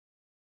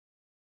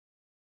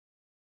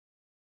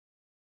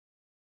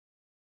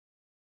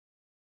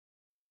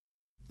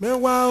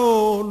mẹ́wàá o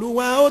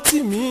Olúwa ó tì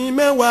mí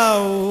mẹ́wàá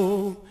o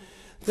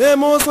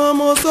tèmo san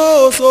mo so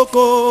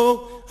soko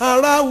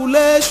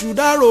aráwulẹ̀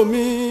ṣùdárò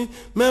mi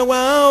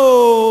mẹ́wàá o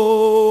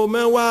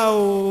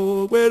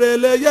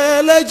pèrèlè yẹ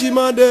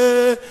lẹ́jìmọ́dé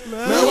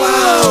mẹ́wàá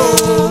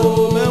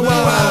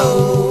o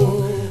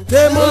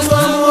tèmo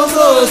san mo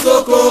so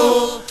soko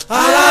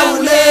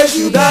aráwulẹ̀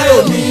ṣùdárò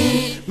mi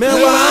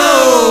mẹ́wàá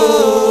o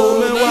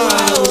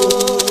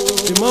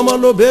ìmọ̀mọ́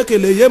ló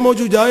bẹ́ẹ̀kẹ̀lé yé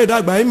mójújà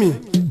ìdàgbà ẹ̀mí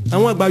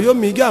àwọn àgbà yóò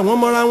mí gé àwọn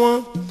mọ́ra wọn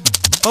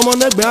ọmọ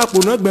nẹ́gbẹ̀ẹ́ àpò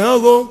nẹ́gbẹ̀ẹ́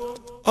ọ̀rọ̀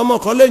ọmọ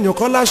kan lè yàn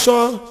kọ́ láṣọ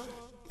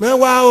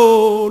mẹ́wàá o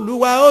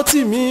Olúwa ó tì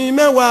mí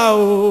mẹ́wàá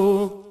o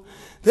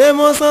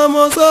tèmo san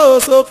mo so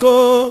soko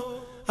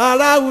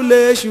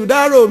aráwulẹ̀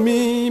ṣùdárò mi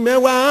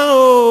mẹ́wàá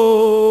o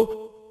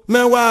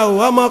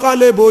ọmọ kan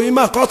lè bo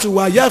ìmọ̀ kọ́tù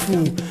wà yẹ̀fù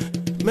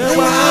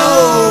mẹ́wàá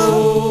o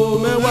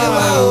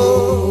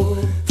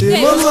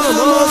tèmo san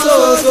mo so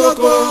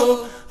soko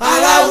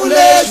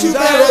aráwulẹ̀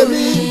ṣùdárò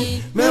mi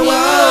mẹ́wàá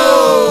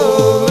o.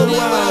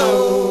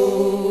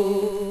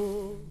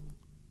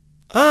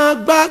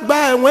 Àgbààgbà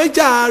ẹ̀wọ̀n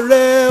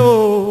jàre o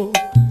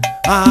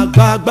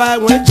àgbààgbà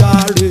ẹ̀wọ̀n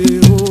jàre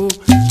o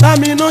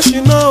lámìnà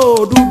ṣìnà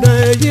òdùdàn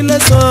èyí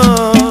lẹ́sàn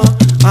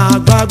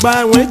àgbààgbà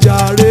ẹ̀wọ̀n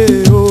jàre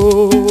o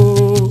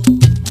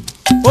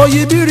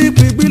òyìnbírí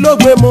pìgbí ló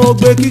gbé mo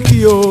gbé kíkì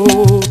o.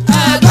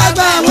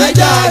 Àgbààgbà ẹ̀wọ̀n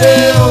jàre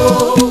o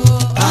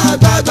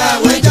àgbààgbà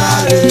ẹ̀wọ̀n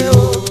jàre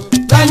o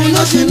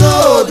lámìnà ṣìnà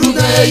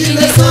òdùdàn èyí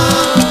lẹ́sàn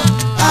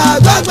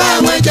àgbààgbà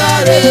ẹ̀wọ̀n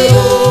jàre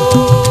o.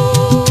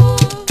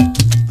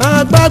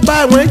 Àgbààgbà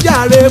ẹ̀wọ̀n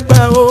jàre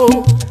pẹ́ o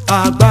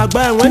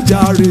àgbààgbà ẹ̀wọ̀n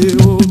jàre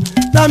o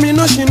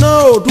lámìnà ṣìnà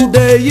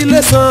òdùdẹ èyí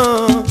lẹ́sàn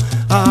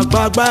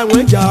àgbààgbà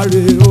ẹ̀wọ̀n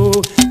jàre o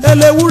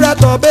eléwúrẹ́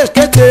tọ́ bẹ́ẹ̀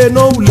kété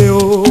nóòlè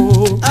o.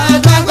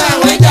 Àgbààgbà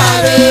ẹ̀wọ̀n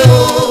jàre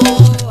o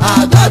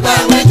àgbààgbà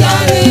ẹ̀wọ̀n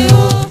jàre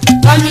o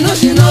lámìnà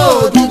ṣìnà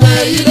òdùdẹ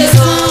èyí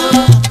lẹ́sàn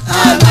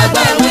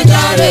àgbààgbà ẹ̀wọ̀n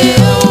jàre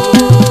o.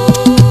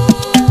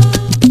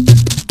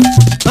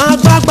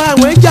 Àgbààgbà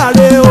ẹ̀wọ̀n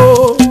jàre o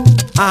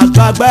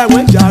àgbààgbà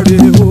ẹ̀wọ̀n jàre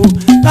o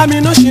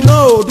lámìnà ṣìnà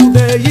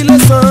òdùdẹ èyí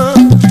lẹ́sàn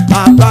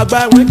àgbààgbà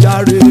ẹ̀wọ̀n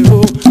jàre o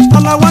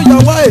ọlọ́wọ́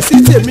yọwọ́ èsì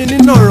tèmi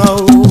nínú ọ̀ràn o.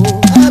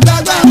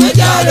 Àgbààgbà ẹ̀wọ̀n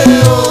jàre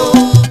o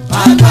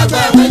àgbààgbà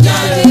ẹ̀wọ̀n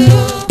jàre o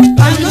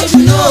lámìnà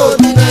ṣìnà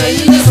òdùdẹ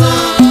èyí lẹ́sàn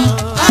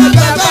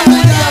àgbààgbà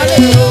ẹ̀wọ̀n jàre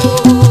o.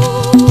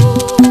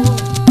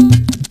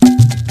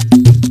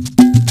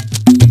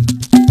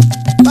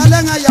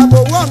 balẹ̀ ń yàgò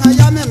wọ́n ń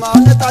yá mi màá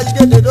níta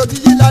ìgèdè ló ti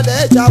yí lálẹ́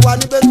ẹ̀já wa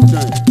níbẹ̀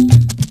lùdàn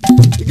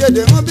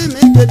ìgèdè ń bí mi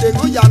ìgèdè ń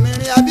yà mí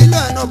rin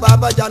abílẹ̀ ẹ̀nà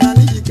bàbá jàǹdà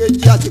ní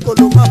ìkejì àti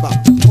kolomaba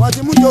wọ́n ti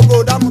mú jogo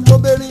dámú tó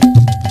bẹ́rín.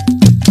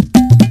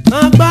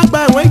 Àgbààgbà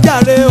ẹ̀wọ̀n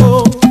jàre o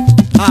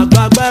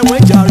àgbààgbà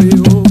ẹ̀wọ̀n jàre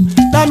o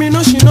lámìnà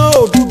ṣìnà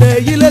òdùdẹ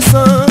èyí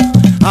lẹ́sàn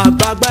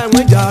àgbààgbà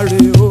ẹ̀wọ̀n jàre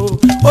o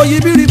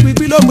òyìnbírí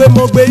pìpì ló gbé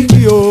mo gbé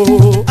igi o.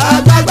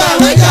 Àgbààgbà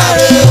ẹ̀wọ̀n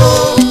jàre o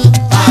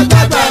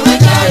àgbààgbà ẹ̀wọ̀n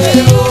jàre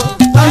o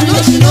lámìnà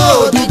ṣìnà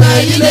òdùdẹ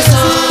èyí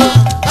lẹ́sàn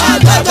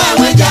àgbààgbà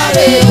ẹ̀wọ̀n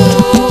jàre o.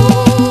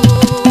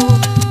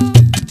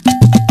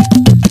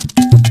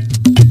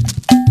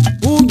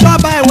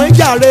 Ìjọba ẹ̀wọ̀n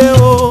jàre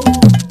o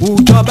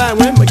ìjọba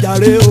ẹ̀wọ̀n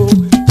jàre o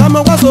kámọ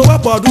wá so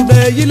wọ́pọ̀ dúdẹ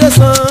èyí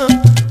lẹ́sàn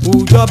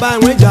ìjọba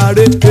ẹ̀wọ̀n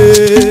jàre.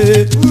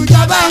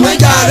 Ìjọba ẹ̀wọ̀n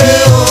jàre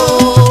o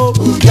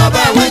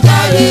ìjọba ẹ̀wọ̀n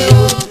jàre o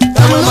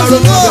kámọ wá so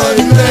wọ́pọ̀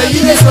dúdẹ èyí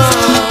lẹ́sàn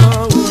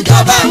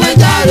ìjọba ẹ̀wọ̀n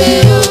jàre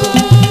o.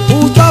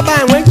 Ìjọba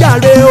ẹ̀wọ̀n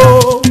jàre o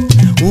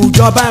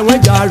ìjọba ẹ̀wọ̀n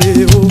jàre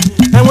o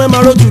ẹ̀wọ̀n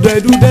máa ro dúdẹ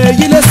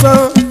èyí lẹ́sàn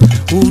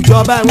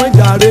ìjọba ẹ̀wọ̀n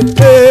jàre.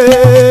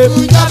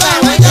 Ìjọba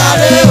ẹ̀wọ̀n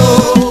jàre o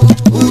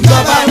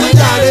ìjọba ẹ̀wọ̀n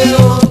jàre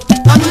o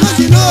lámìnà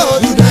ṣìnà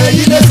òdùdẹ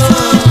èyí lẹ́sàn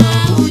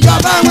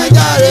ìjọba ẹ̀wọ̀n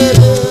jàre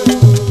o.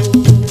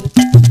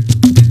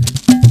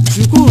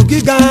 Sùkúù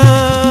gíga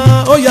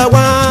ó yà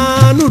wá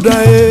nùdà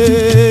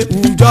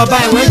ìjọba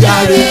ẹ̀wọ̀n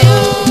jàre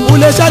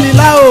ulé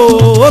ṣàlìlá o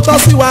ó tọ́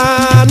sí wa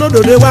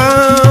nódòdó wa.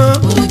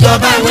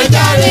 Ìjọba ẹ̀wọ̀n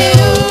jàre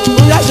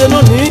o ń yáṣe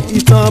náà ní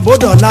ìtàn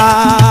bódọ̀lá.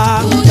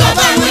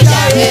 ìjọba ẹ̀wọ̀n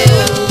jàre o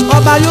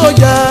ọba yóò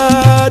jẹ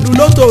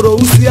dùlótòrò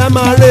sí ẹ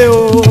máa ré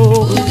o.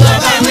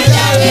 ìjọba ẹ̀wọ̀n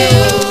jàre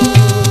o.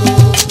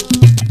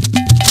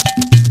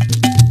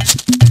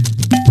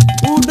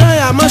 Udẹ́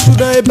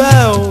àmọ́ṣùdẹ̀ ibẹ̀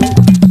o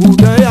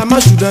udẹ́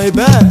àmọ́ṣùdẹ̀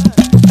ibẹ̀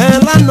ẹ̀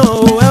lánà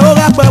o ẹ̀ ó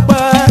rà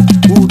pẹ́pẹ́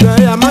udẹ́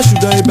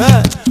àmọ́ṣùdẹ̀ ibẹ̀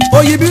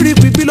òyìnbírí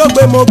pípí ló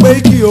gbé mo gbé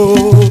igi o.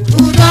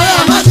 Udẹ́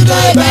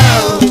àmọ́ṣùdẹ̀ ibẹ̀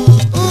o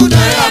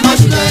udẹ́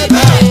àmọ́ṣùdẹ̀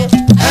ibẹ̀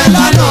ẹ̀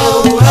lánà o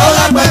ẹ̀ ó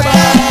rà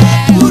pẹ́pẹ́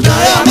udẹ́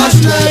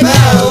àmọ́ṣùdẹ̀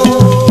ibẹ̀ o.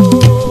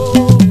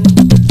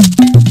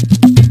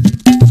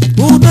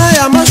 Udẹ́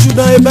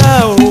àmọ́ṣùdẹ̀ ibẹ̀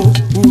o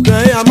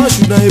udẹ́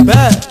àmọ́ṣùdẹ̀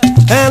ibẹ̀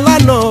ẹ̀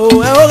lánà o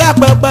ẹ̀ ó rà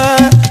pẹ́pẹ́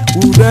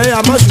udẹ́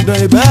àmọ́ṣùdẹ̀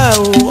ibẹ̀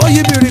o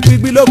òyìnbírí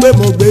pípí ló gbé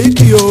mo gbé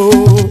igi o.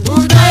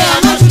 Udẹ́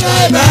àmọ́ṣùdẹ̀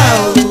ibẹ̀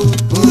o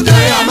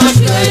udẹ́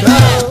àmọ́ṣùdẹ̀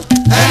ibẹ̀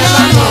ẹ̀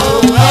lánà o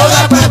ẹ̀ ó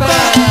rà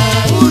pẹ́pẹ́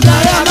udẹ́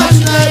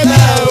àmọ́ṣùdẹ̀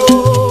ibẹ̀ o.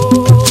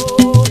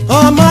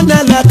 Ọmọ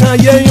nílẹ̀ kan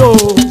yéyìn o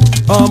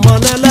ọmọ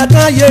nílẹ̀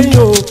kan yéyìn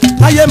o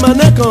ayé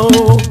mọ̀nẹ́ kan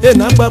o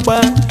ènà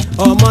pẹ́pẹ́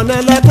ọmọ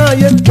nílẹ̀ kan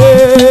yé pé.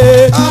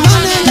 Ọmọ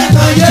nílẹ̀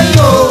kan yé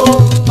yo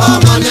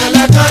ọmọ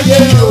nílẹ̀ kan yé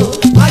yo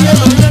ayé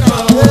máa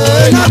nẹ́kan o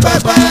iná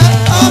pẹpẹ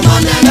ọmọ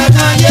nílẹ̀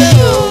kan yé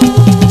yo.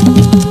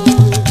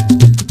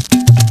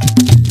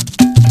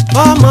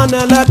 ọmọ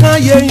nílẹ̀ kan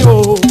yé yo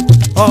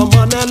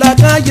ọmọ nílẹ̀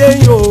kan yé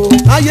yo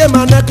ayé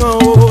máa nẹ́kan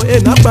o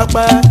iná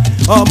pẹpẹ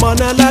ọmọ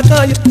nílẹ̀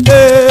kan yé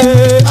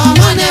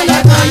ọmọ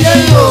nílẹ̀ kan yé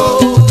yo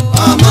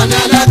ọmọ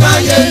nílẹ̀ kan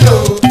yé yo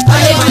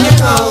ayé máa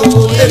nẹ́kan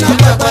o iná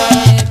pẹpẹ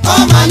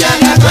ọmọ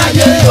nílẹ̀ kan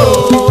yé yo.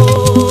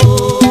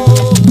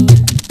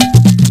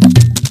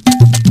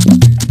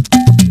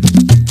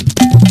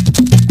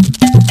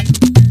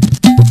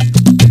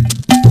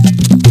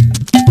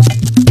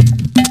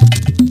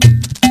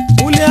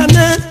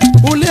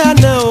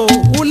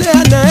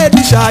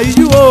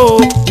 ṣàyíjú o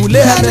ùlé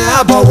ẹnẹ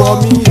àbọ̀wọ̀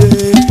mi yé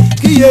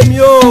kíyè mi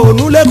o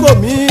núlé kò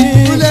mí.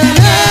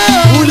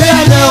 ùlé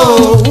ẹnẹ o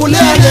ùlé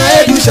ẹnẹ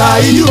èdù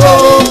ṣàyíjú o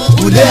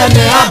ùlé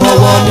ẹnẹ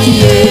àbọ̀wọ̀ mi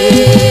yé.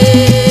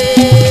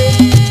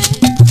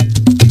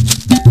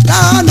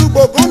 láàánú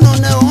gbogbo nù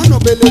ní òun nù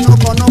bèlè nù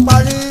kọ̀nù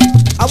parí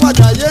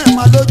àwọ̀dà yé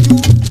ìmọ̀ lójú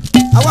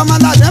àwọn ọmọ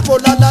aládé fò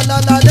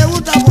lálálálá léwu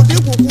dàbò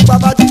dínkù kú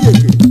bàbá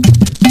díyèké.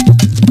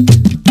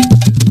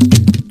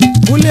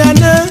 ùlé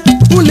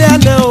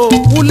ẹnẹ o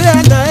ùlé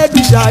ẹnẹ èdù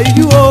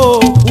ṣàyíjú o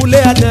ùlé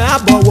ẹnẹ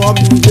àbọ̀wọ̀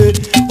mi yé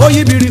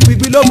oyin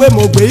birikpibi ló gbé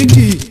mo gbé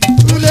igi.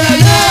 ùlé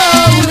ẹnẹ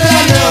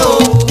o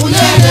ùlé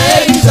ẹnẹ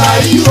èdù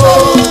ṣàyíjú o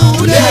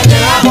ùlé ẹnẹ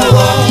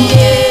àbọ̀wọ̀ mi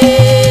yé.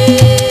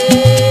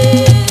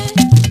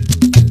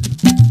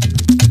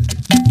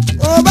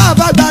 ó bá a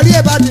bá gbarí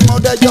ẹ̀ bá ti mọ̀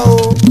dẹjọ́ o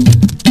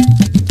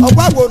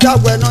ọ̀pọ̀ àgbòdo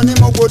àgbẹ̀nà ni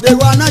mo gbòde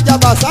wa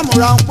anájàmbá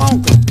sámúra ń pọ́n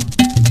nǹkan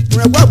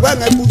rẹ̀ gbọ́gbọ́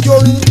ẹ̀ kú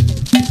jórí.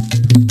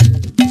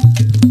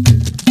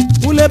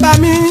 ùlé bá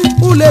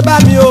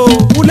mi o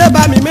ùlé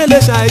bá mi mélé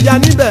ṣàìyá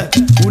níbẹ̀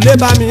ùlé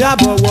bá mi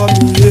àbọ̀wọ̀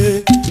mi yé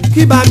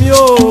kí bá mi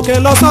o kẹ́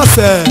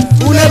lọ́sọ̀ọ̀sẹ̀.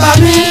 ùlé bá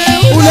mi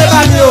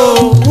o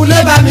ùlé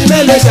bá mi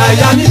mélé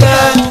ṣàìyá níbẹ̀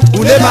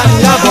ùlé bá mi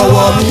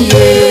àbọ̀wọ̀ mi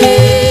yé.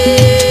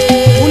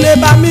 ùlé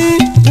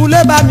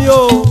bá mi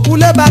o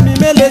ùlé bá mi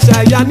mélé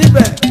ṣàìyá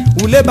níbẹ̀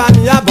ùlé bá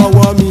mi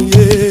àbọ̀wọ̀ mi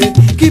yé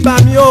kí bá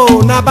mi o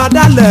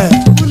nàbàdàlẹ̀.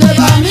 ùlé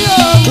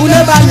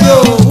bá mi o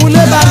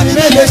ùlé bá mi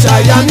mélé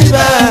ṣàìyá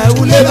níbẹ̀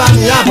ùlé bá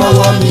mi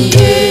àbọ̀wọ̀ mi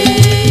yé.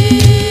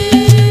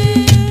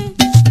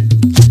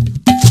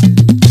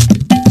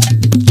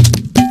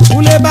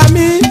 ùlé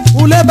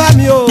bá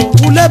mi o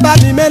ùlé bá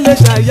mi mélé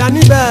ṣàìyá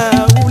níbẹ̀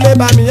ùlé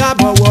bá mi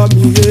àbọ̀wọ̀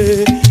mi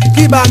yé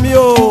kí bá mi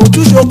o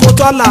túṣoko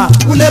tọ́là.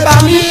 ùlé bá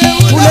mi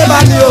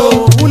o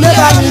ùlé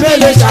bá mi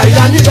mélé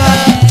ṣàìyá níbẹ̀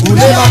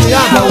ùlé bá mi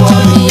àbọ̀wọ̀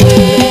mi yé.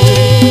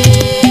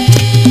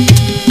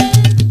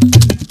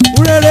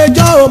 ùrèrè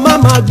jọ́ o má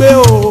má gbé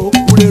o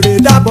ùrèrè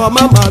dábọ̀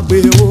má má gbé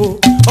o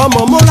ọmọ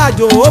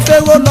múrajò ó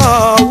fẹ́ràn lọ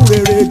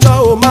ùrèrè jọ́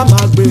o má má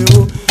gbé o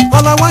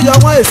ọlọ́wọ́ yọ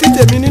wọ́n èsì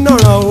tèmi nínú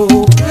ràn o.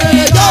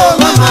 ùrèrè jọ́ o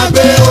má má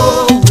gbé o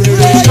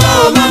ùrèrè jọ́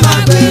o má má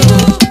gbé o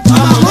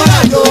ọmọ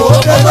múrajò ó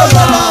fẹ́ràn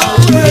lọ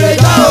ùrèrè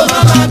jọ́ o má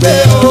má gbé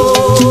o.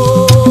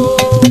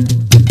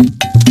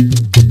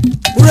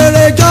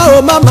 ùrèrè jọ́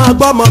o má má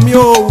gbọ́mọ mi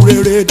o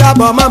ùrèrè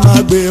dábọ̀ má má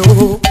gbé o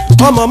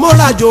ọmọ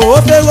múrajò ó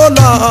fẹ́ràn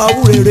lọ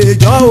ùrèrè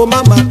jọ́ o má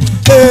má.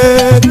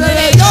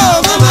 ùrèrè jọ́ o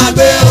má má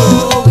gbé o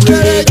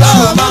ùrèrè jọ́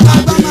o má má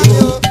gbé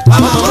o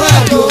ọmọ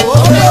múrajò ó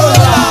fẹ́ràn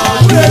lọ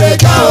ùrèrè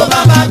jọ́ o má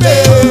má gbé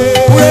o.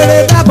 ùrèrè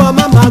dábọ̀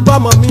má má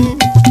gbọ́mọ mi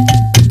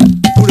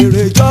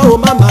ùrèrè jọ́ o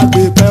má má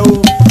gbé pẹ́ o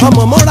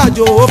ọmọ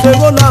múrajò ó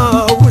fẹ́ràn lọ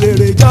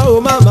ùrèrè jọ́ o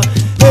má má.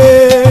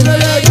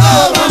 ùrèrè jọ́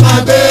o má má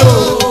gbé o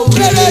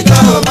ùrèrè jọ́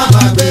o má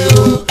má gbé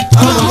o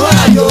ọmọ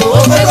múrajò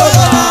ó fẹ́ràn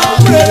lọ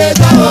ùrèrè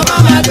jọ́ o má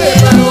má gbé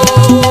o.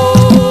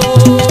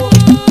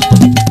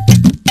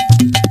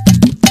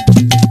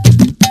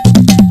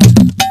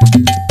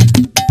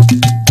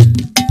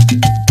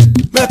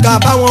 mẹ́ka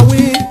báwọn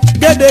wí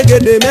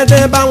gédégédé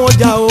mẹ́tẹ́ báwọn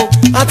jà o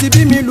àti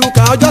bí mi lù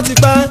ká ọjọ́ ti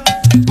pẹ́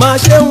máa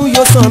ṣe ń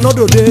yọ sàn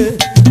lódòdè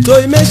tó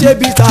ìmẹ́ṣe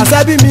bíi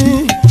tàṣẹ́bí mi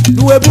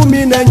luwébú mi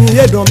nẹ̀yìn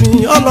èdàn mi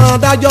ọlọ́run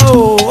dájọ́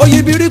o oyè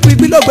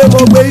birikpibi ló gbé mo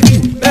gbé igi.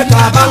 mẹ́ka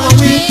báwọn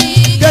wí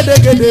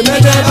gédégédé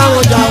mẹ́tẹ́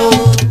báwọn jà o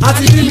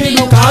àti bí mi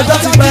lù ká ọjọ́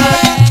ti pẹ́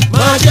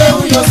máa ṣe ń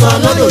yọ sàn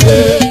lódòdè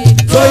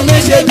tó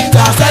ìmẹ́ṣe bíi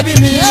tàṣẹ́bí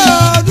mi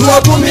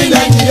luwébú mi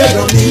nẹ̀yìn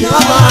èdàn mi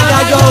ọlọ́run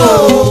dájọ́ o.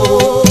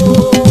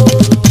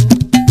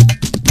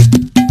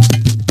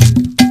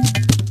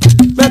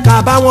 mẹ́ka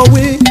báwọn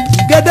wí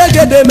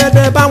gédégédé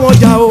mẹ́tẹ́ báwọn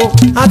jà o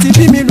àti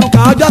bí mi lù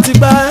ká ọjọ́ ti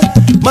pẹ́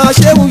máa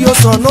ṣe wúyọ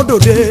sàn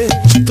lódòdè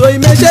tó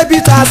ìmẹ́ṣẹ́ bí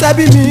ta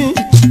sẹ́bí mi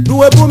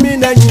luwébú mi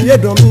nẹ̀yìn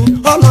èdàn mi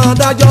ọ̀nà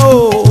adájọ́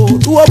o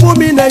luwébú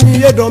mi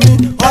nẹ̀yìn èdàn mi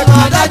ọ̀nà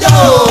adájọ́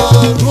o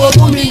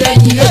luwébú mi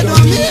nẹ̀yìn èdàn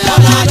mi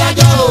ọ̀nà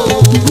adájọ́ o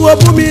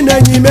luwébú mi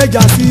nẹ̀yìn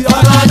méjà sí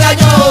ọ̀nà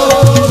adájọ́ o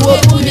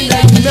luwébú mi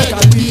nẹ̀yìn méjà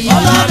sí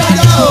ọ̀nà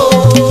adájọ́ o.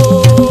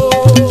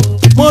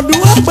 mo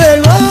dúró pé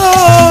rán o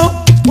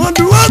mo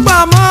dúró gbà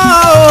mọ́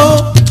o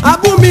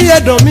abúmi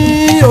ẹ̀dàn mi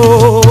o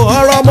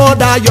ọ̀rọ̀ mọ́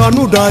dayọ̀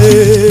nùdàn e.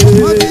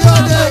 mo ti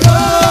ọdẹ yọ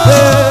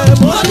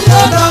mo ti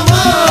ọdọ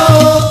mọ́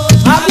o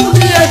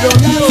abúmi ẹ̀dàn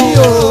mi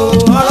o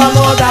ọ̀rọ̀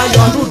mọ́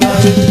dayọ̀ nùdàn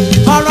e.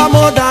 ọ̀rọ̀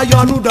mọ́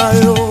dayọ̀ nùdàn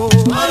e o.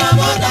 ọ̀rọ̀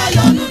mọ́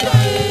dayọ̀ nùdàn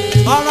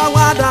e.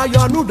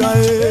 dayọ̀ nùdà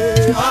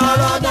ẹ̀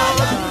ọ̀rọ̀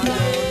dayọ̀ nùdà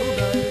ẹ̀.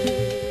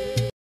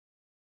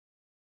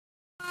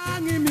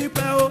 mi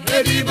pẹ́ o.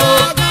 Èdìbò